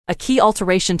A key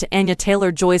alteration to Anya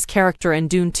Taylor-Joy's character in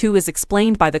Dune 2 is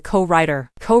explained by the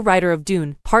co-writer of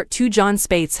Dune, Part 2 John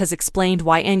Spates has explained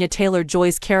why Anya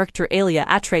Taylor-Joy's character Alia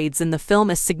Atreides in the film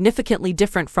is significantly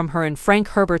different from her in Frank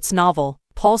Herbert's novel.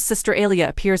 Paul's sister Alia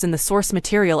appears in the source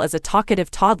material as a talkative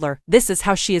toddler. This is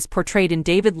how she is portrayed in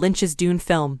David Lynch's Dune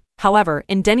film. However,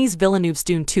 in Denis Villeneuve's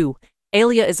Dune 2,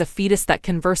 Alia is a fetus that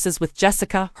converses with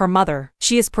Jessica, her mother.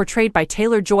 She is portrayed by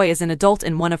Taylor-Joy as an adult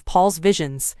in one of Paul's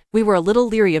visions. We were a little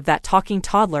leery of that talking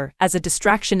toddler as a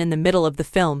distraction in the middle of the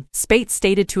film, Spates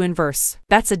stated to Inverse.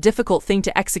 That's a difficult thing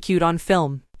to execute on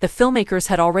film. The filmmakers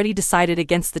had already decided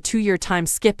against the 2-year time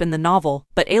skip in the novel,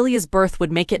 but Alia's birth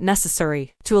would make it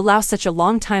necessary. To allow such a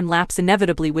long time lapse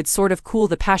inevitably would sort of cool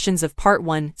the passions of Part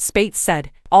 1, Spates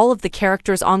said. All of the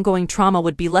characters' ongoing trauma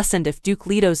would be lessened if Duke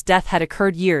Leto's death had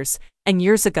occurred years and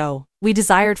years ago. We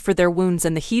desired for their wounds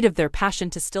and the heat of their passion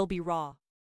to still be raw.